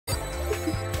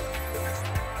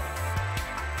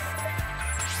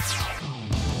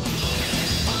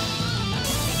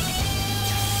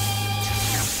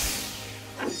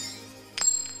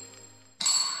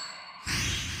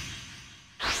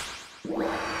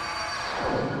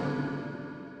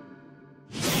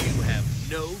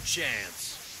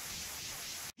chance.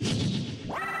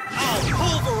 I'll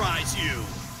pulverize you!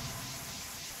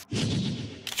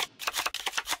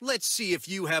 Let's see if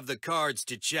you have the cards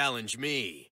to challenge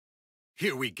me.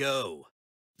 Here we go.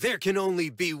 There can only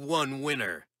be one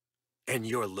winner. And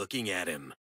you're looking at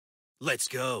him. Let's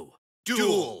go.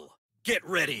 Duel! Get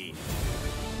ready.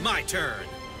 My turn.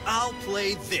 I'll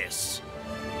play this.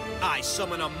 I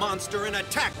summon a monster in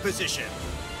attack position.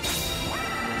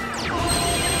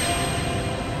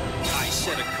 I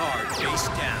set a card face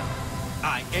down.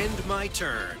 I end my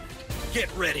turn.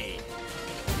 Get ready.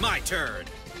 My turn.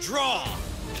 Draw.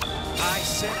 I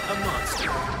set a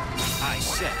monster. I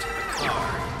set a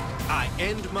card. I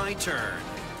end my turn.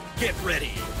 Get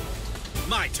ready.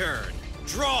 My turn.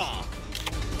 Draw.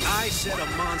 I set a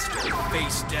monster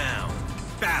face down.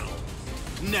 Battle.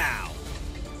 Now.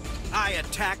 I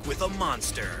attack with a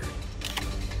monster.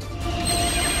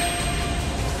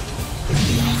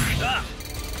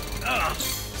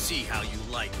 See how you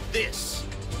like this.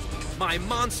 My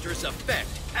monster's effect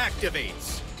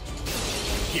activates.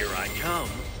 Here I come.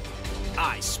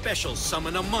 I special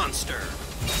summon a monster.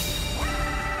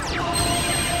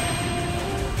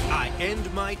 I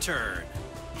end my turn.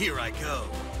 Here I go.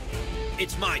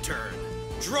 It's my turn.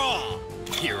 Draw.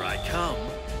 Here I come.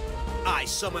 I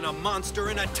summon a monster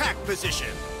in attack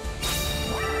position.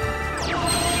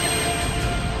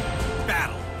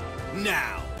 Battle.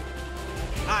 Now.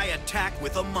 I attack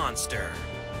with a monster.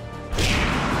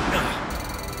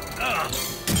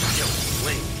 Don't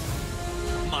blink.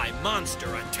 My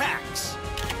monster attacks.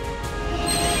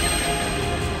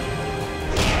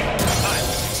 I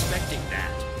was expecting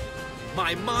that.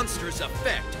 My monster's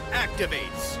effect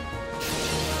activates.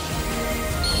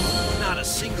 Not a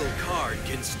single card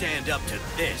can stand up to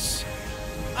this.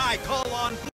 I call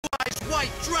on Blue Eyes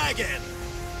White Dragon!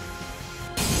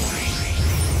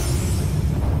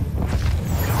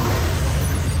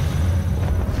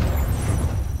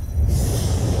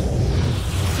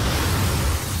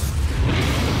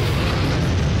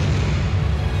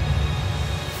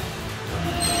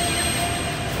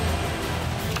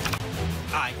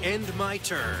 I end my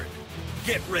turn.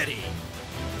 Get ready.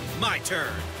 My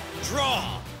turn.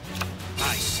 Draw.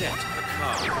 I set a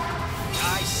card.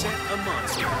 I set a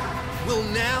monster. Will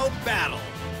now battle.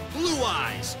 Blue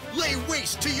Eyes, lay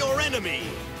waste to your enemy.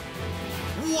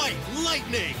 White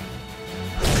Lightning.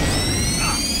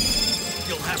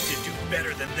 You'll have to do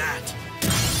better than that.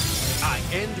 I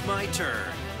end my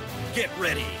turn. Get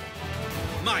ready.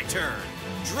 My turn.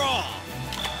 Draw.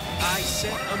 I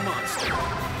set a monster.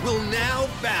 Will now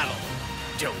battle.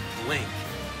 Don't blink.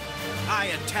 I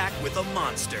attack with a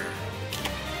monster.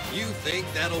 You think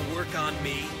that'll work on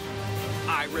me?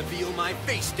 I reveal my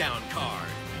face-down card.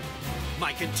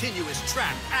 My continuous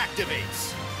trap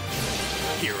activates.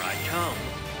 Here I come.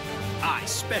 I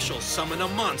special summon a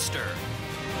monster.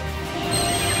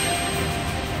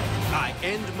 I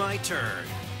end my turn.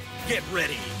 Get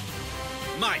ready.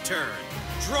 My turn.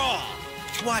 Draw.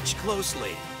 Watch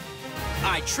closely.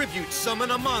 I tribute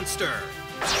summon a monster.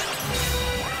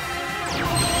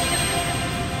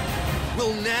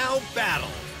 Will now battle.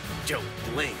 Don't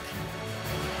blink.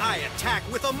 I attack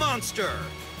with a monster.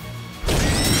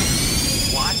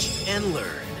 Watch and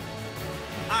learn.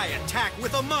 I attack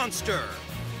with a monster.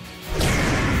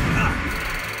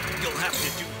 You'll have to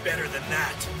do better than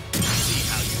that. See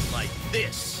how you like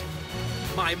this.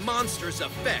 My monster's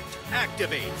effect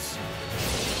activates.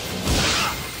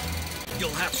 You'll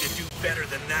have to do better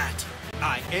than that.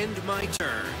 I end my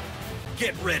turn.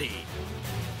 Get ready.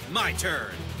 My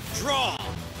turn. Draw.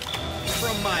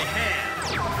 From my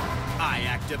hand, I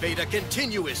activate a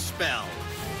continuous spell.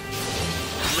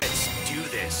 Let's do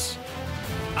this.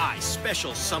 I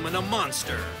special summon a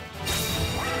monster.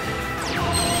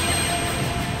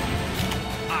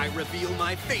 I reveal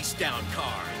my face-down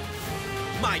card.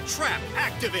 My trap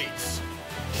activates.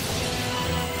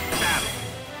 Battle.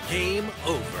 Game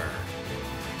over.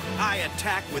 I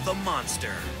attack with a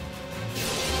monster.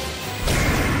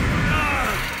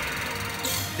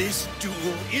 This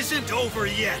duel isn't over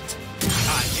yet.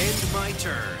 I end my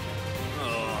turn.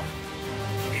 Oh,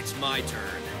 it's my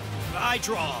turn. I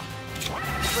draw.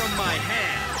 From my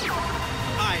hand,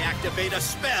 I activate a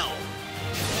spell.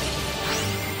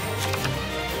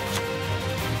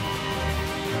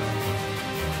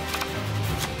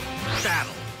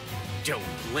 Battle. Don't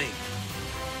blink.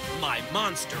 My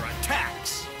monster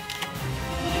attacks.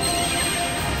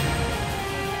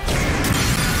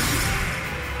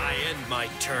 I end my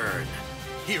turn.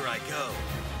 Here I go.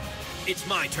 It's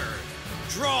my turn.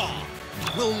 Draw.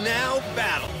 Will now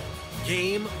battle.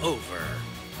 Game over.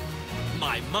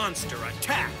 My monster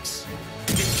attacks.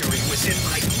 Victory was in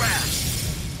my grasp.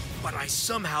 but I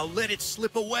somehow let it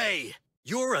slip away.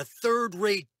 You're a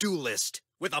third-rate duelist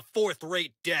with a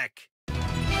fourth-rate deck.